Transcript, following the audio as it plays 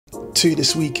Two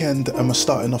this weekend, and we're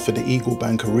starting off at the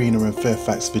EagleBank Arena in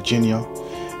Fairfax, Virginia.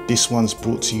 This one's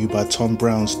brought to you by Tom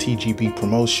Brown's TGB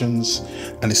Promotions,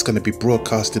 and it's going to be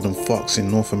broadcasted on Fox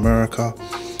in North America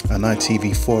and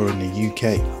ITV4 in the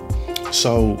UK.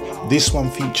 So this one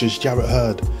features Jarret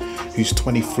Hurd, who's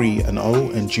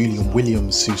 23-0, and Julian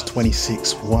Williams, who's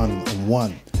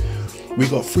 26-1-1. We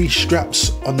got 3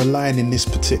 straps on the line in this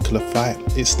particular fight.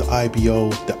 It's the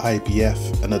IBO, the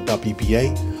IBF and the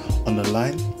WBA on the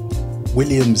line.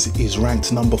 Williams is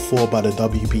ranked number 4 by the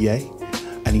WBA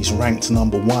and he's ranked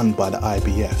number 1 by the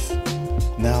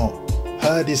IBF. Now,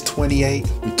 Hurd is 28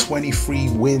 with 23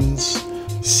 wins,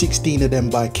 16 of them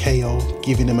by KO,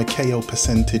 giving him a KO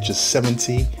percentage of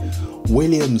 70.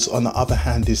 Williams, on the other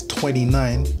hand, is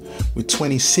 29 with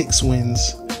 26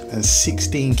 wins and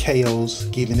 16 KOs,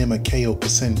 giving him a KO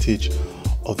percentage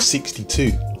of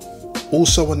 62.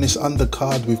 Also on this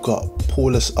undercard, we've got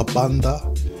Paulus Ambunda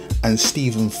and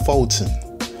Fulton.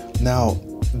 Now,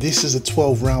 this is a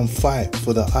 12-round fight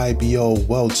for the IBO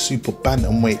World Super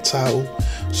Bantamweight title,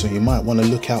 so you might want to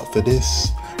look out for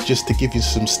this. Just to give you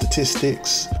some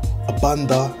statistics,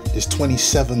 Ambunda is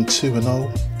 27-2-0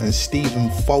 and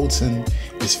Fulton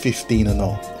is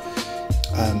 15-0.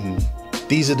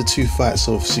 These are the 2 fights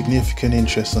of significant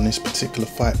interest on this particular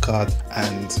fight card,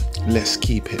 and let's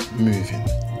keep it moving.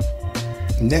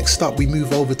 Next up, we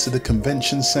move over to the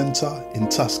Convention Center in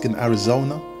Tucson,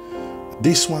 Arizona.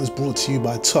 This one's brought to you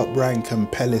by Top Rank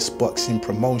and Paulus Boxing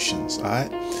Promotions,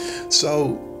 alright?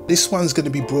 So this one's going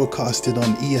to be broadcasted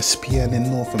on ESPN in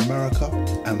North America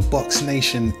and Box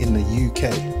Nation in the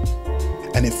UK.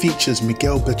 And it features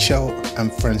Miguel Berchelt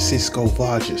and Francisco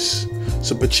Vargas.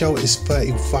 So Berchelt is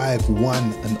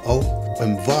 35-1-0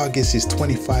 and Vargas is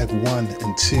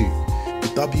 25-1-2. The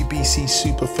WBC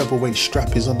Super Featherweight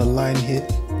strap is on the line here.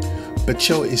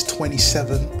 Berchelt is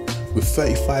 27 with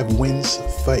 35 wins,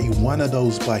 31 of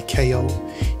those by KO,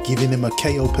 giving him a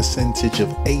KO percentage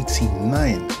of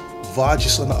 89.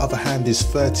 Vargas, on the other hand, is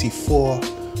 34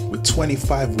 with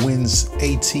 25 wins,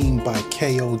 18 by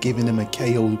KO, giving him a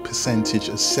KO percentage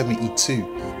of 72.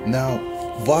 Now,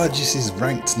 Vargas is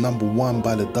ranked number 1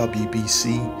 by the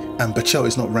WBC, and Berchelt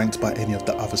is not ranked by any of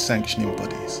the other sanctioning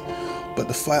bodies. But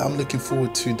the fight I'm looking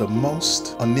forward to the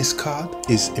most on this card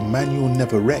is Emanuel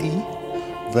Navarrete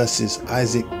versus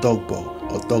Isaac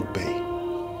Dogboe or Dogboe.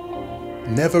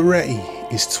 Navarrete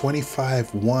is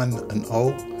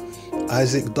 25-1-0.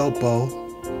 Isaac Dogboe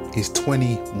is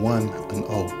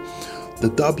 21-0. The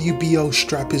WBO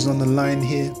strap is on the line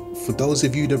here. For those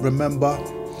of you that remember,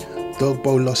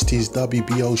 Dogboe lost his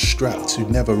WBO strap to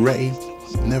Navarrete.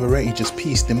 Navarrete just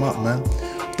pieced him up, man.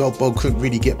 Dogboe couldn't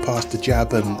really get past the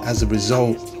jab, and as a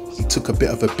result, he took a bit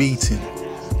of a beating.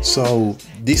 So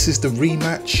this is the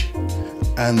rematch,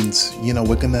 and you know,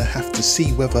 we're gonna have to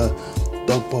see whether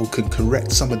Dogboe can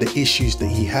correct some of the issues that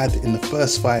he had in the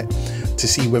first fight to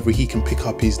see whether he can pick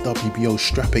up his WBO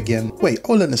strap again. Wait,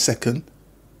 hold on a second.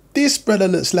 This brother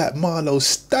looks like Marlo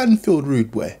Stanfield,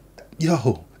 rude boy.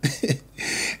 Yo.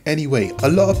 Anyway, a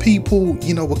lot of people,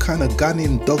 you know, were kind of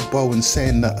gunning Dogboe and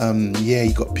saying that, yeah,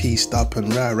 he got pieced up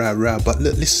and rah. But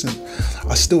look, listen,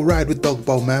 I still ride with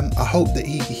Dogboe, man. I hope that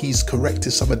he's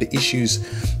corrected some of the issues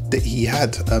that he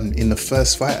had in the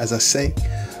first fight, as I say.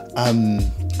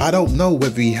 I don't know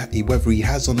whether he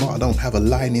has or not. I don't have a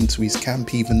line into his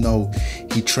camp, even though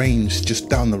he trains just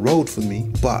down the road from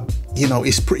me. But, you know,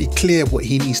 it's pretty clear what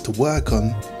he needs to work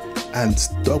on. And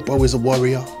Dogboe is a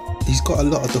warrior. He's got a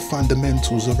lot of the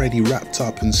fundamentals already wrapped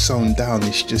up and sewn down.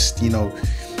 It's just, you know,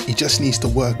 he just needs to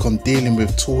work on dealing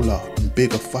with taller and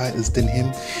bigger fighters than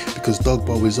him, because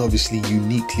Dogboe is obviously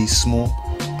uniquely small.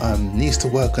 Needs to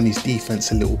work on his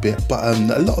defense a little bit. But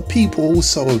a lot of people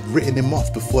also have written him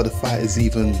off before the fight has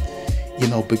even, you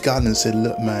know, begun, and said,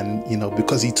 look, man, you know,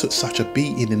 because he took such a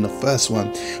beating in the first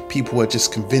one, people were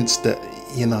just convinced that,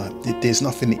 you know, there's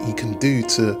nothing that he can do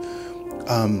to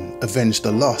avenge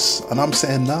the loss. And I'm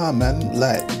saying, nah, man,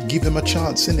 like, give him a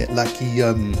chance, innit? Like, he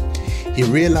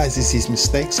realizes his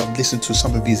mistakes. I've listened to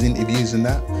some of his interviews and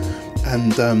that,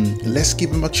 and let's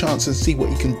give him a chance and see what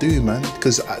he can do, man,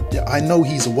 because I know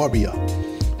he's a warrior.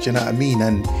 Do you know what I mean?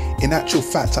 And in actual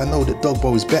fact, I know that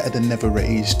Dogboe is better than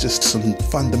Navarrete. It's just some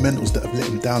fundamentals that have let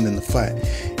him down in the fight.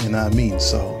 You know what I mean?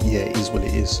 So yeah, it is what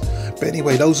it is. But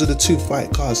anyway, those are the 2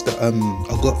 fight cards that I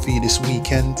got for you this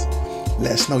weekend.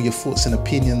 Let us know your thoughts and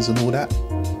opinions and all that.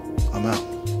 I'm out.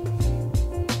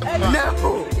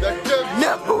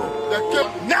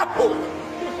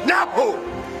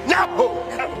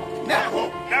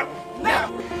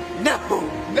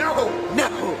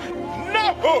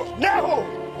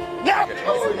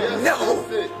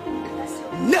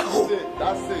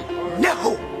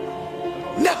 No.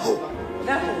 No.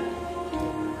 No.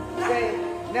 Say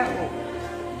no.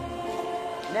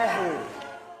 No.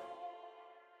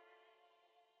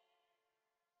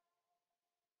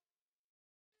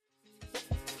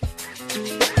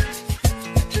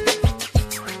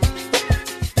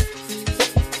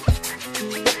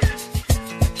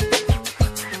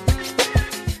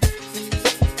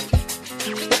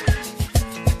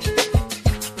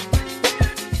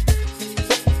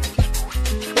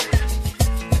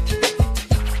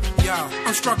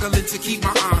 I'm struggling to keep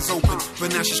my eyes open,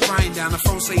 but now she's crying down the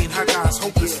phone saying her guy's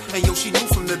hopeless. And yo, she knew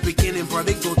from the beginning, but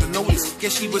ignored the notice.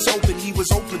 Guess she was hoping he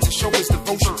was open to show his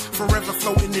devotion. Forever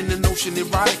floating in an ocean,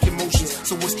 erotic emotions.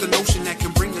 So what's the notion that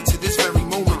can bring her to this very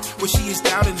moment, where she is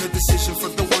doubting her decision for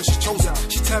the one she's chosen?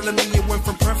 She telling me it went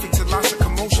from perfect to lots of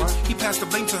commotion. He passed the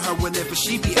blame to her whenever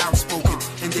she be outspoken,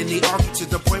 and then they argued to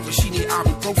the point where she need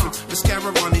ibuprofen.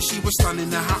 Mascara running, she was stunning,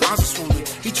 now her eyes are swollen.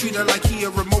 He treat her like he a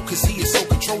remote, cause he is so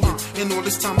controlling. And all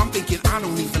this time I'm thinking I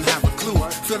don't even have a clue.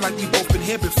 Feel like we both been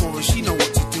here before and she know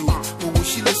what to do. But will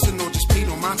she listen or just pay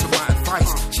no mind to my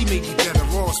advice? She may be better